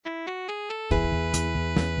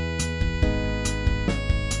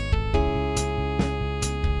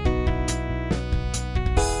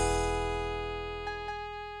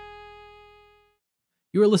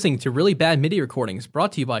You are listening to Really Bad MIDI Recordings,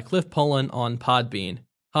 brought to you by Cliff Poland on Podbean.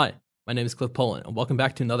 Hi, my name is Cliff Poland, and welcome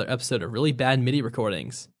back to another episode of Really Bad MIDI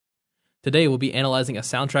Recordings. Today we'll be analyzing a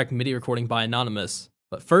soundtrack MIDI recording by Anonymous.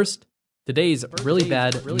 But first, today's Really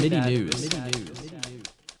Bad MIDI News.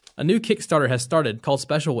 A new Kickstarter has started called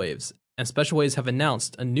Special Waves, and Special Waves have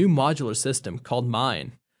announced a new modular system called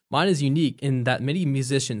Mine. Mine is unique in that MIDI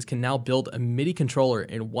musicians can now build a MIDI controller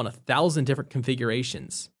in 1,000 different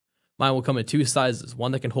configurations. Mine will come in two sizes,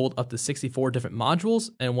 one that can hold up to 64 different modules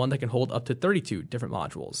and one that can hold up to 32 different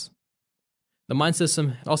modules. The Mine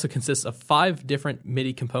system also consists of 5 different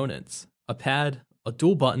MIDI components: a pad, a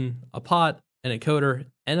dual button, a pot, an encoder,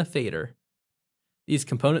 and a fader. These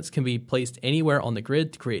components can be placed anywhere on the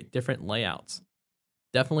grid to create different layouts.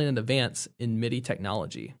 Definitely an advance in MIDI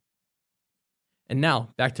technology. And now,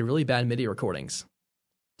 back to Really Bad MIDI Recordings.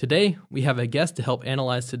 Today, we have a guest to help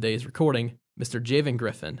analyze today's recording, Mr. Javin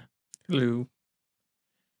Griffin. Hello.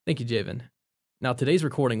 Thank you, Javin. Now, today's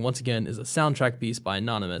recording, once again, is a soundtrack piece by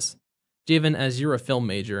Anonymous. Javin, as you're a film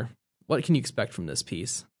major, what can you expect from this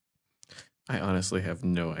piece? I honestly have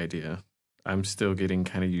no idea. I'm still getting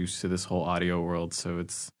kind of used to this whole audio world, so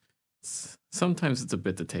it's sometimes it's a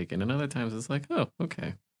bit to take in, and other times it's like, oh,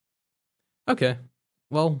 okay. Okay.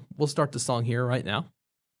 Well, we'll start the song here right now.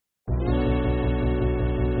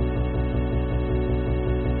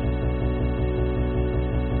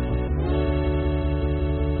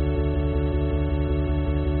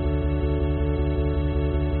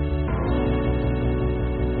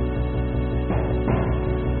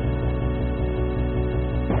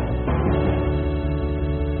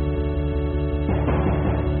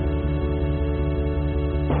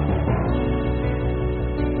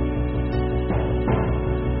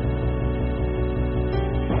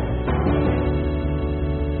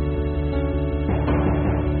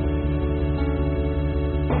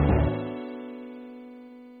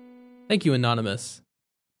 Thank you, Anonymous.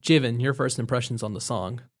 Javin, your first impressions on the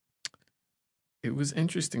song. It was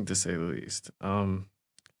interesting to say the least.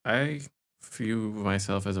 I view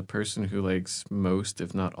myself as a person who likes most,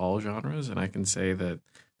 if not all, genres, and I can say that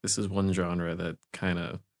this is one genre that kind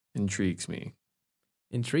of intrigues me.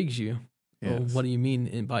 Intrigues you? Yes. Well, what do you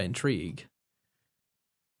mean by intrigue?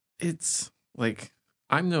 It's like,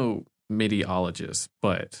 I'm no MIDIologist,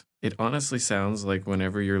 but it honestly sounds like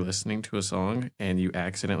whenever you're listening to a song and you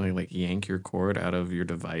accidentally like yank your cord out of your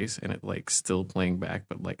device and it like still playing back,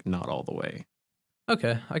 but like not all the way.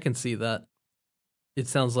 Okay, I can see that. It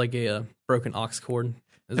sounds like a broken aux cord,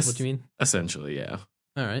 is what you mean? Essentially, yeah.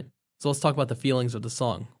 All right. So let's talk about the feelings of the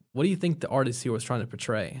song. What do you think the artist here was trying to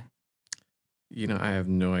portray? You know, I have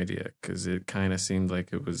no idea, because it kind of seemed like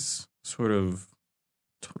it was sort of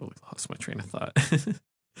totally lost my train of thought.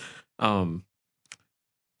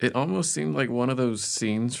 It almost seemed like one of those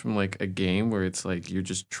scenes from like a game where it's like you're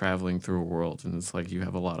just traveling through a world and it's like you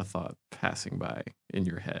have a lot of thought passing by in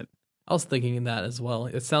your head. I was thinking that as well.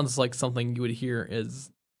 It sounds like something you would hear as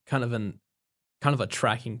kind of a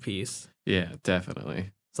tracking piece. Yeah, definitely.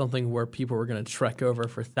 Something where people were going to trek over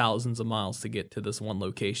for thousands of miles to get to this one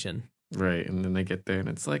location. Right, and then they get there and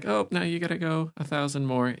it's like, oh, now you gotta go 1,000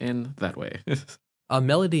 more in that way.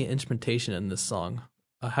 Melody and instrumentation in this song.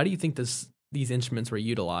 How do you think these instruments were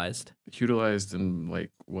utilized? Utilized in,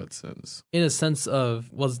 like, what sense? In a sense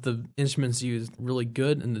of, was the instruments used really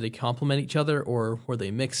good and did they complement each other, or were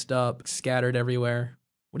they mixed up, scattered everywhere?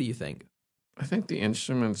 What do you think? I think the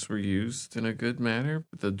instruments were used in a good manner,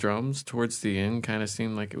 but the drums towards the end kind of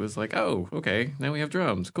seemed like it was like, oh, okay, now we have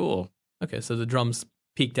drums, cool. Okay, so the drums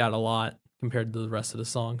peaked out a lot compared to the rest of the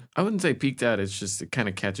song. I wouldn't say peaked out, it's just it kind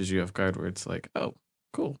of catches you off guard where it's like, oh,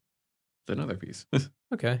 cool, it's another piece.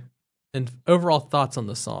 Okay. And overall thoughts on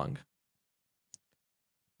the song?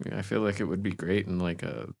 Yeah, I feel like it would be great in like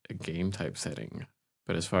a game type setting.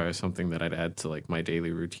 But as far as something that I'd add to like my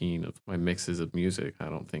daily routine of my mixes of music, I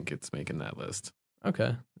don't think it's making that list.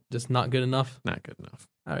 Okay. Just not good enough? Not good enough.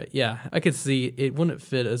 All right. Yeah, I could see it wouldn't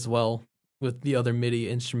fit as well with the other MIDI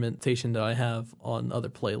instrumentation that I have on other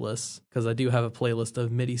playlists, because I do have a playlist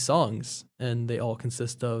of MIDI songs, and they all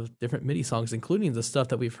consist of different MIDI songs, including the stuff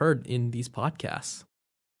that we've heard in these podcasts.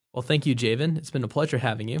 Well, thank you, Javin. It's been a pleasure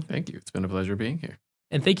having you. Thank you. It's been a pleasure being here.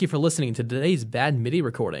 And thank you for listening to today's Bad MIDI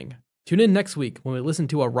recording. Tune in next week when we listen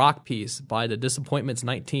to a rock piece by The Disappointments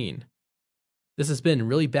 19. This has been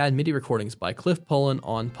Really Bad MIDI Recordings by Cliff Poland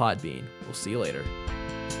on Podbean. We'll see you later.